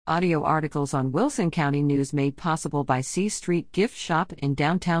Audio articles on Wilson County News made possible by C Street Gift Shop in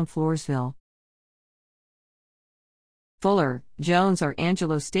downtown Floresville. Fuller, Jones are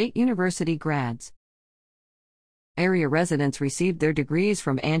Angelo State University grads. Area residents received their degrees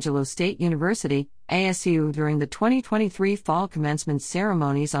from Angelo State University, ASU, during the 2023 fall commencement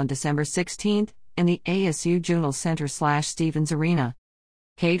ceremonies on December 16 in the ASU Juvenile Center/Stevens Arena.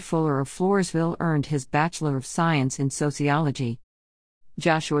 Cade Fuller of Floresville earned his Bachelor of Science in Sociology.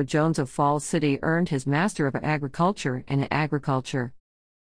 Joshua Jones of Falls City earned his Master of Agriculture in Agriculture.